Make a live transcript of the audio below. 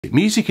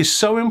Music is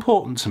so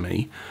important to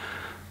me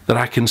that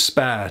I can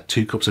spare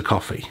 2 cups of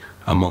coffee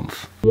a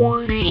month.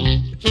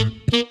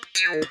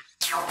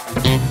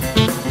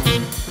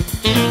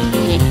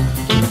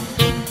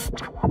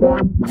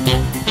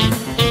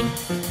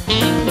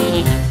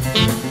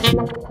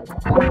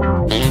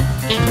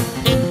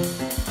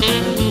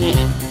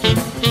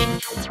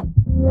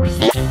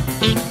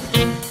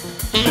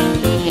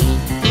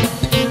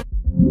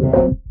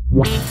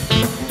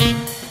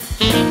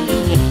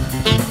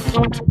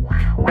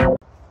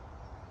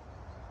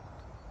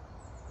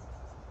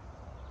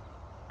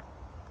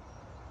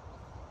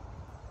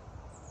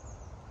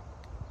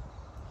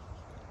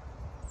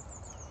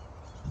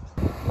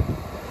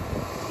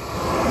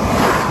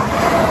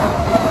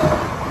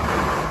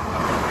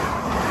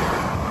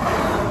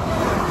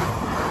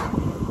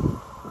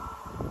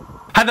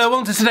 Hi there,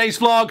 welcome to today's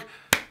vlog.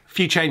 A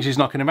few changes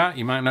knocking about.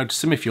 You might notice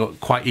them if you're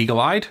quite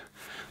eagle-eyed.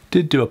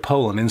 Did do a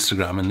poll on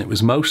Instagram and it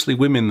was mostly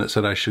women that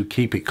said I should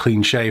keep it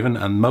clean shaven,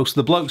 and most of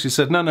the blokes who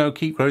said no,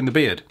 keep growing the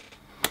beard.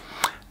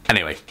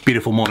 Anyway,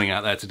 beautiful morning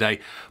out there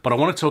today, but I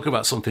want to talk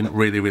about something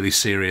really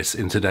serious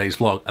in today's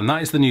vlog, and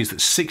that is the news that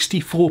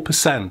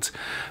 64%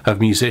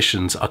 of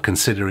musicians are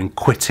considering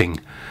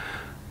quitting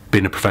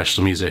being a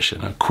professional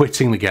musician, and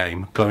quitting the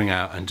game, going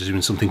out and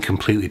doing something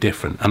completely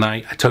different, and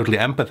I totally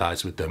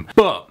empathise with them.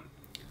 But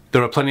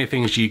there are plenty of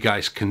things you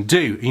guys can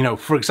do. You know,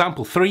 for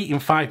example, 3 in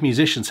 5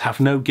 musicians have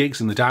no gigs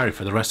in the diary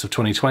for the rest of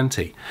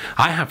 2020.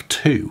 I have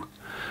 2.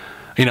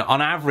 You know,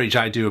 on average,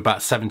 I do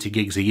about 70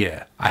 gigs a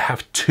year. I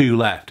have 2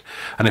 left.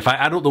 And if I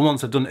add up the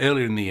ones I've done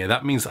earlier in the year,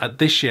 that means that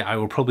this year I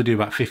will probably do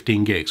about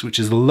 15 gigs, which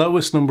is the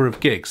lowest number of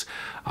gigs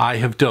I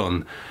have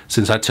done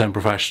since I turned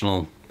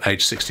professional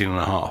age 16 and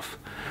a half.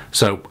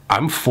 So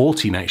I'm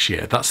 40 next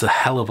year. That's a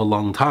hell of a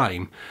long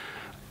time.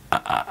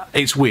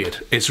 It's weird.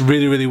 It's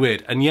really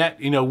weird. And yet,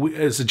 you know,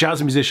 as a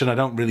jazz musician, I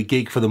don't really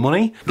gig for the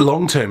money.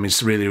 Long term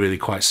is really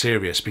quite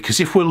serious, because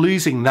if we're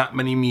losing that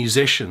many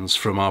musicians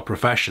from our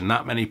profession,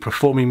 that many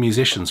performing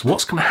musicians,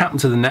 what's going to happen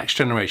to the next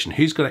generation?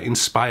 Who's going to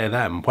inspire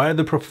them? Where are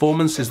the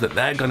performances that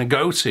they're going to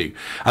go to?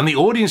 And the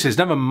audiences,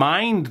 never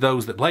mind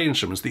those that play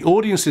instruments, the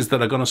audiences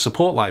that are going to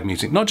support live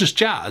music, not just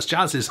jazz.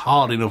 Jazz is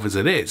hard enough as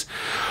it is.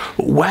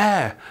 But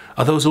where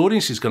are those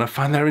audiences going to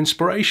find their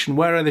inspiration?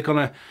 Where are they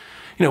going to,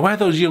 you know, where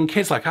those young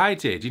kids like I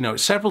did, you know,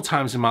 several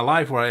times in my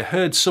life where I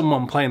heard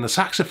someone playing the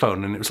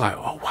saxophone and it was like,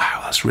 oh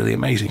wow, that's really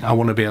amazing. I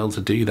want to be able to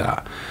do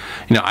that.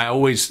 You know, I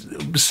always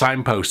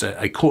signpost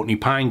a Courtney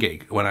Pine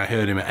gig when I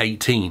heard him at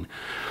 18.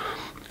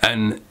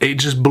 And it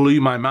just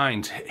blew my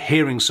mind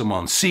hearing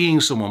someone,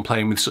 seeing someone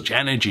playing with such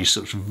energy,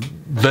 such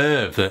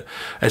verve, that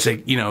as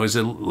a, you know, as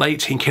a late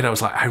teen kid, I was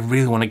like, I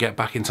really want to get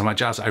back into my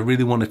jazz. I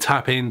really want to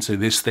tap into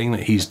this thing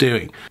that he's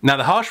doing. Now,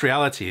 the harsh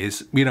reality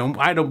is, you know,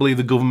 I don't believe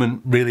the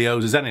government really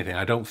owes us anything.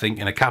 I don't think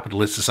in a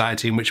capitalist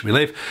society in which we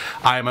live,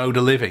 I am owed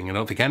a living. I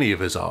don't think any of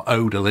us are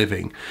owed a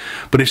living.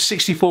 But if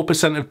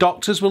 64% of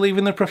doctors were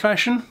leaving the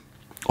profession,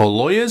 or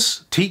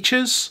lawyers,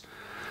 teachers,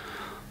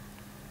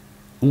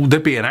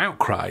 there'd be an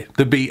outcry.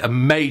 There'd be a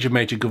major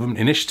government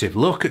initiative.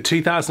 Look at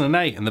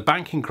 2008 and the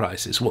banking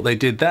crisis, what they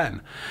did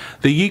then.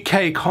 The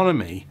UK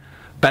economy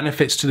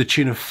benefits to the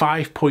tune of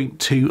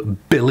 £5.2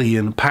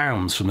 billion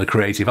from the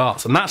creative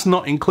arts. And that's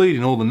not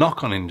including all the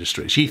knock-on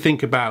industries. You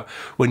think about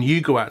when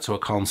you go out to a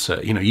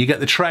concert, you know, you get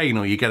the train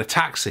or you get a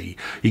taxi,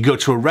 you go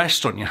to a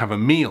restaurant, you have a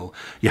meal,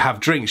 you have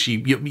drinks,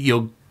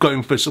 you're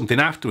going for something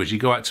afterwards, you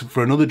go out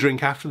for another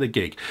drink after the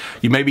gig,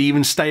 you maybe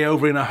even stay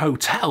over in a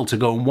hotel to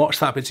go and watch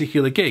that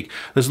particular gig.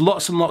 There's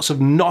lots and lots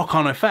of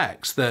knock-on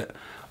effects that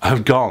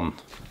have gone.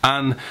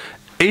 And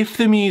if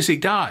the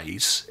music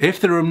dies, if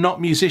there are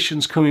not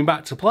musicians coming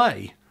back to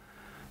play,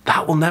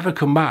 that will never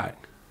come back.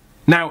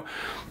 Now,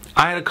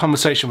 I had a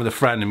conversation with a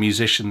friend, a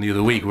musician, the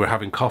other week. We were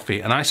having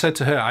coffee, and I said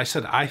to her,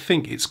 I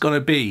think it's going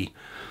to be,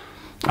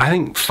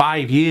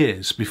 5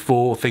 years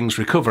before things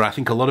recover. I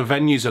think a lot of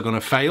venues are going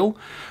to fail.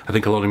 I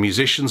think a lot of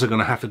musicians are going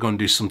to have to go and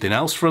do something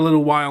else for a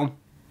little while.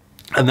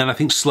 And then I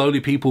think slowly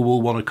people will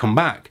want to come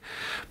back.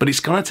 But it's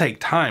going to take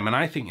time, and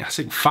I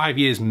think 5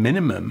 years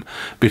minimum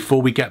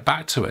before we get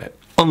back to it.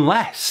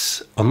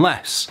 Unless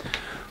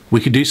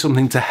we could do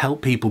something to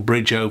help people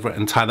bridge over it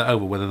and tie that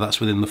over, whether that's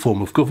within the form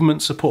of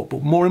government support,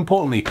 but more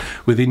importantly,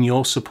 within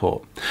your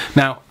support.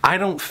 Now, I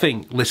don't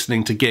think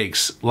listening to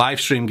gigs, live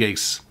stream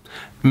gigs,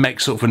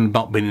 makes up for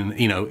not being in,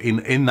 you know,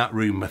 in that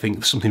room. I think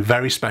there's something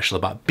very special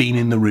about being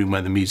in the room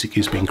where the music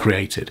is being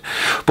created.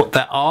 But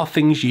there are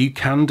things you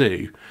can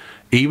do,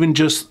 even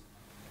just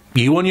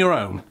you on your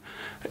own,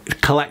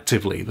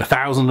 collectively, the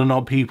 1,000 and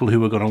odd people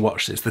who are going to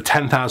watch this, the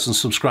 10,000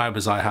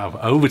 subscribers I have,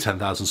 over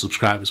 10,000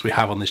 subscribers we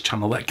have on this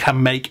channel, that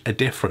can make a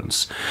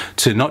difference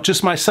to not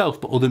just myself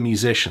but other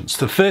musicians.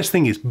 The first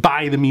thing is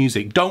buy the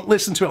music. Don't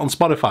listen to it on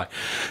Spotify.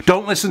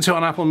 Don't listen to it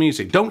on Apple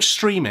Music. Don't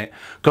stream it.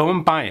 Go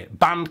and buy it.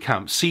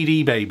 Bandcamp,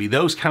 CD Baby,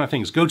 those kind of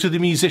things. Go to the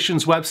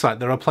musician's website.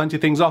 There are plenty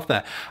of things off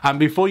there. And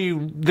before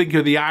you think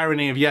of the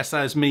irony of, yes,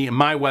 there's me, and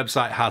my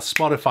website has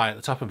Spotify at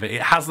the top of it,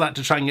 it has that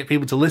to try and get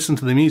people to listen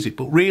to the music.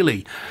 But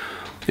really,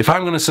 if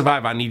I'm going to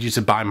survive, I need you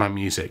to buy my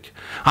music.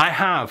 I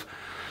have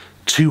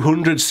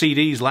 200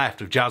 CDs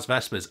left of Jazz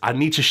Vespers. I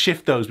need to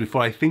shift those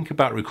before I think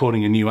about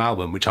recording a new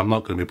album, which I'm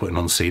not going to be putting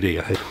on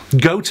CD.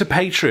 Go to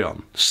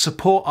Patreon.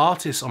 Support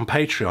artists on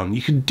Patreon.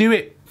 You can do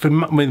it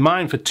with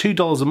mine for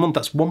 $2 a month.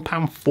 That's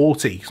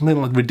 £1.40,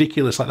 something like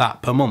ridiculous like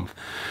that per month.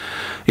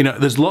 You know,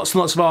 there's lots and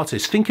lots of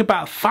artists. Think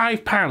about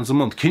 £5 a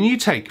month. Can you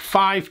take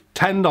 $5,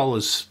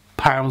 $10,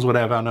 pounds,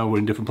 whatever? I know we're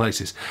in different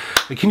places.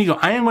 But can you go,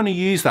 I am going to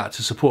use that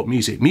to support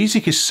music.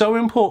 Music is so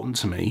important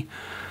to me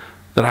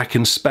that I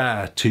can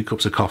spare 2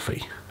 cups of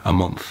coffee a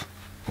month.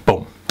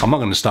 Boom. I'm not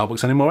going to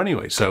Starbucks anymore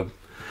anyway, so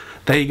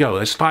there you go.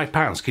 There's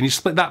 £5. Can you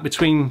split that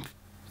between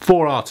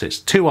 4 artists,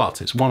 2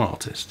 artists, 1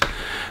 artist?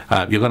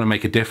 You're going to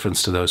make a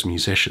difference to those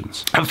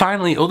musicians. And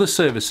finally, other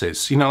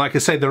services. You know, like I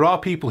say, there are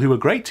people who are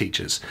great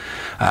teachers.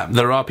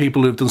 There are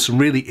people who've done some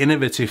really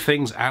innovative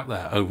things out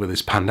there over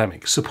this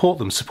pandemic. Support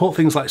them. Support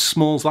things like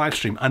Small's live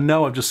stream. I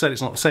know I've just said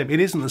it's not the same. It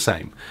isn't the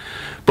same.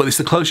 But it's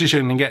the closest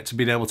you're going to get to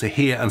being able to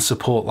hear and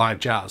support live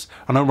jazz.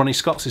 I know Ronnie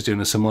Scott's is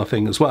doing a similar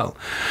thing as well.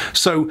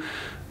 So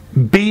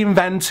be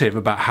inventive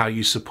about how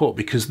you support,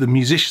 because the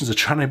musicians are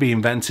trying to be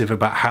inventive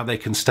about how they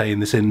can stay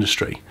in this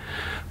industry.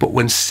 But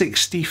when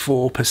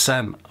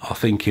 64% are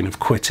thinking of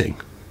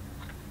quitting,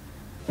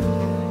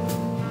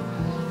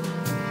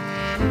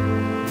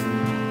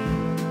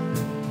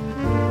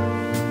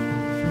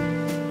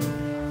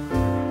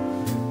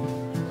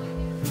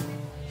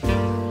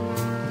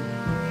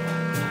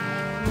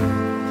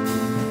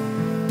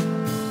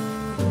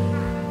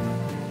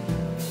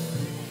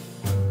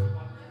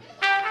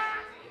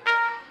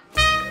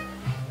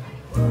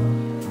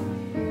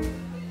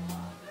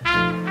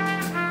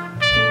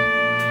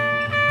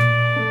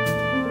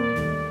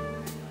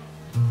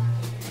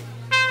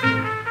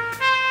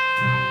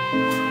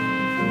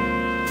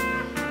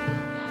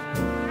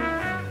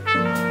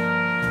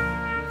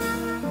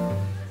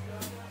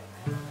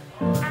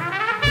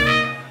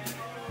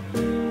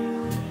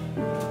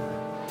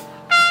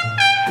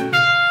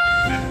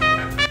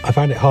 I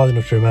find it hard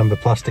enough to remember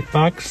plastic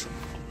bags,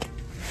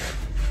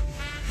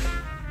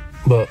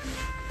 but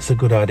it's a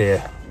good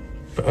idea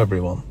for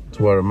everyone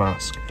to wear a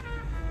mask.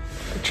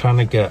 Trying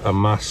to get a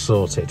mask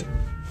sorted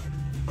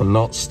and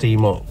not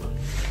steam up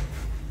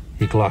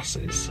your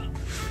glasses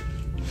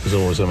is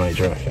always a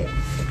major effort.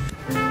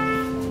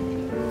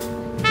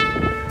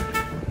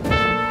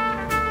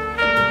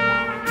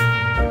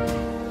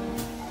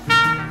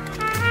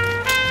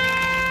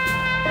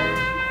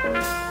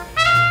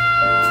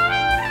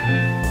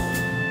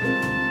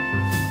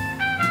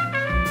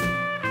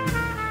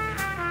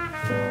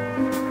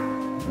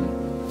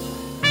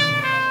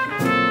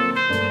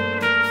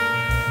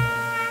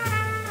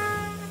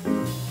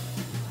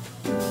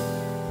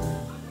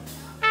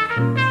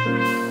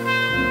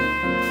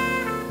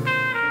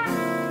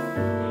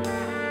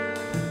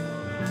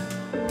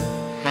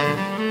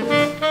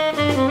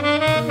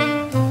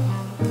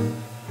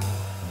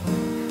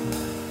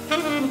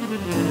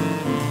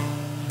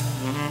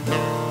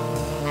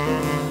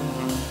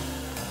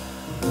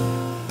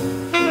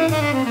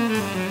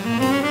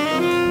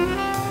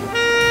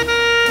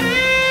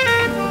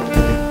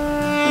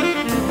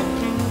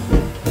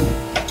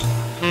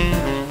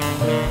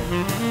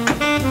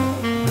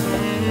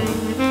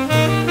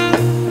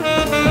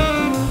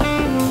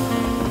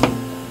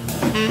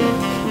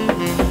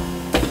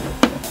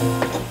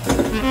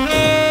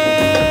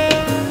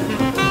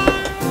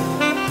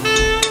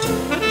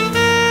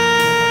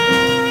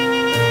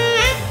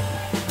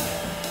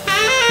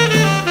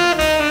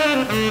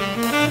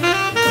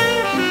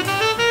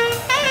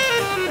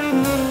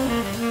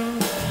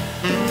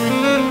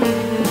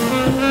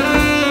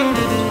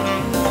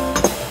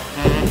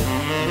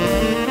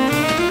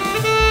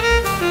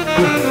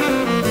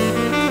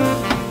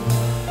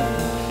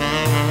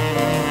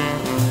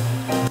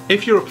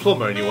 If you're a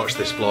plumber and you watch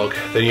this vlog,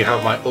 then you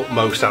have my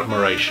utmost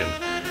admiration.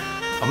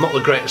 I'm not the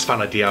greatest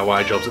fan of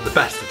DIY jobs at the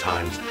best of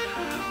times.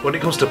 When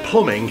it comes to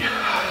plumbing,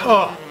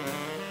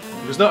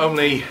 because not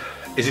only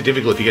is it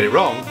difficult if you get it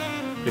wrong,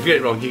 if you get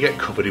it wrong you get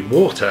covered in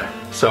water.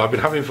 So I've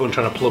been having fun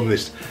trying to plumb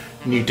this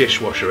new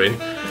dishwasher in.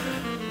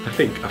 I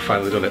think I've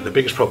finally done it. The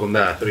biggest problem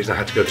there, the reason I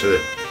had to go to the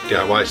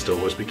DIY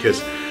store, was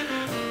because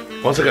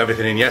once I got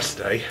everything in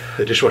yesterday,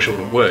 the dishwasher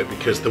wouldn't work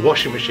because the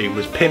washing machine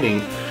was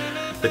pinning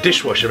the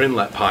dishwasher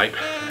inlet pipe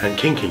and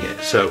kinking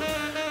it, so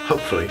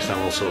hopefully it's now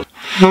all sorted.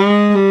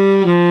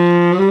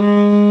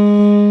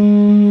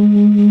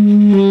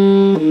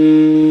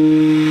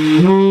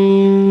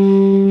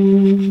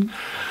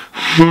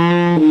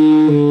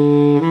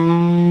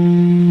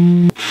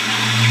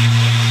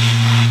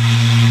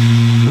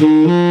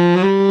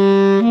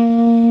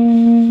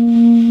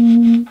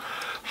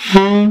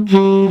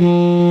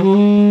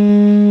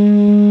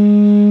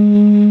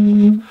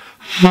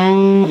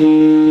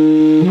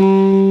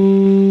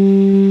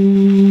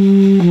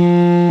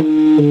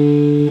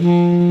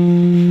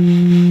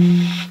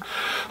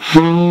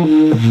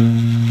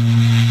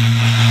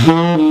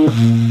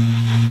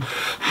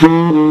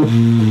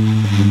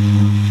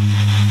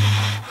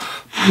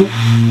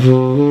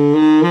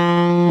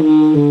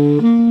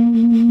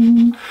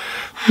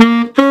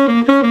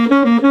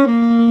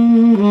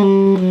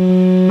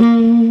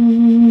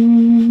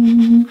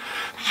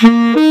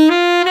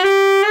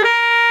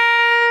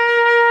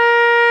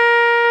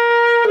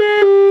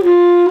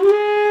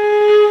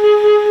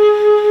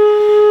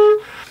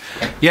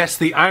 Yes,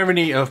 the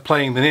irony of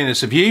playing the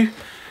nearness of you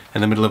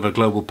in the middle of a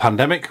global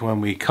pandemic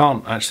when we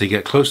can't actually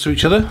get close to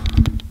each other.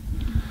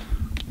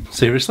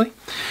 Seriously.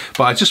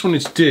 But I just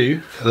wanted to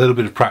do a little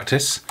bit of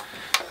practice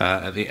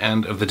at the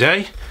end of the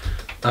day,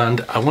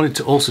 and I wanted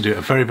to also do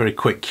a very, very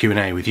quick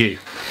Q&A with you.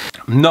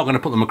 I'm not going to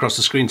put them across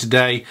the screen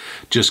today,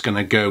 just going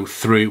to go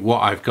through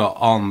what I've got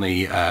on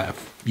the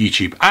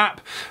YouTube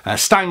app.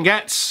 Stan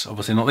gets,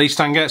 obviously not these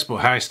Stan gets, but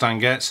hi Stan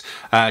gets.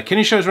 Can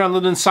you show us around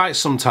London sites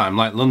sometime,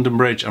 like London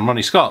Bridge and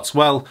Ronnie Scott's?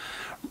 Well,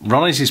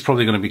 Ronnie's is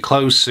probably going to be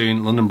closed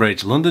soon. London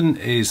Bridge. London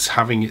is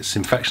having its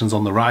infections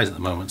on the rise at the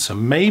moment, so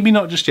maybe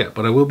not just yet,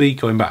 but I will be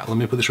going back. Let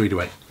me put this read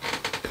away.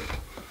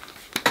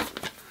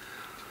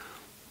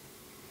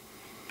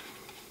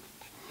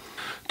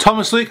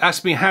 Thomas Luke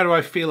asked me, how do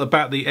I feel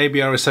about the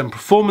ABRSM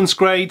performance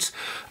grades?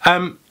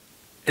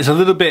 It's a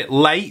little bit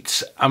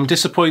late. I'm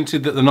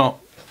disappointed that they're not,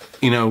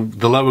 you know,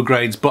 the lower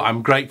grades, but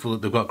I'm grateful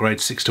that they've got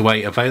grades 6 to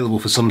 8 available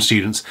for some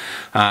students,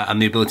 and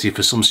the ability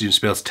for some students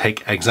to be able to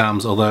take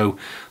exams, although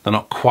they're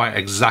not quite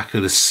exactly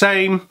the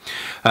same.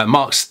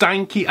 Mark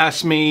Stanky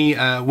asked me,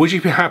 would you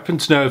happen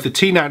to know if the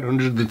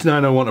T900 and the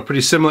 901 are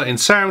pretty similar in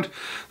sound?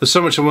 There's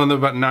so much I wonder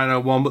about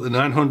 901, but the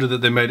 900 that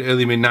they made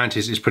early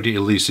mid-90s is pretty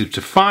elusive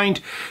to find.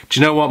 Do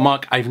you know what,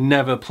 Mark? I've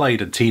never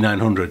played a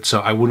T900, so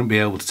I wouldn't be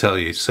able to tell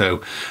you,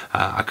 so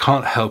I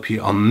can't help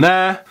you on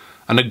there.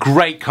 And a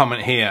great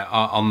comment here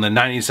on the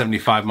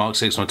 1975 Mark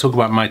VI, when I talk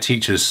about my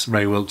teachers,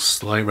 Ray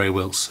Wilkes, late Ray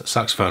Wilkes,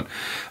 saxophone,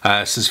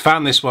 says,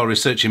 found this while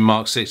researching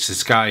Mark VI.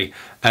 This guy,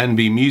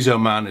 NB Muso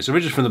Man, is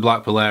originally from the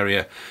Blackpool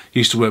area,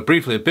 used to work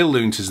briefly at Bill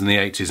Lunter's in the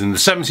 80s. In the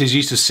 70s,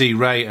 used to see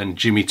Ray and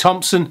Jimmy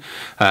Thompson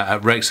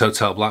at Rake's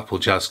Hotel Blackpool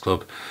Jazz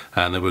Club,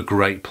 and they were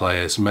great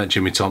players. Met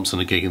Jimmy Thompson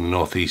a gig in the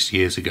Northeast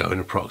years ago in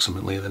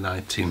approximately the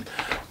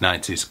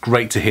 1990s.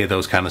 Great to hear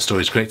those kind of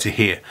stories, great to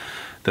hear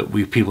that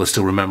people are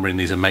still remembering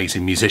these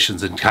amazing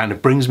musicians, and kind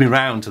of brings me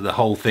round to the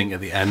whole thing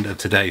at the end of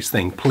today's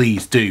thing.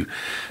 Please do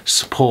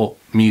support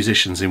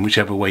musicians in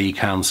whichever way you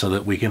can, so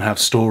that we can have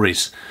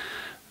stories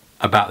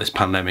about this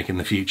pandemic in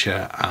the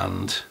future,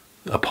 and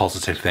a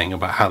positive thing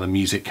about how the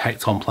music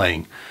kept on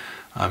playing.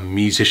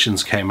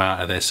 Musicians came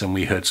out of this and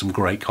we heard some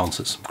great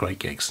concerts, some great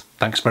gigs.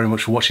 Thanks very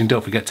much for watching.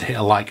 Don't forget to hit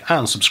a like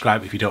and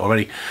subscribe if you don't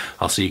already.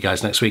 I'll see you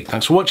guys next week.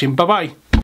 Thanks for watching. Bye bye.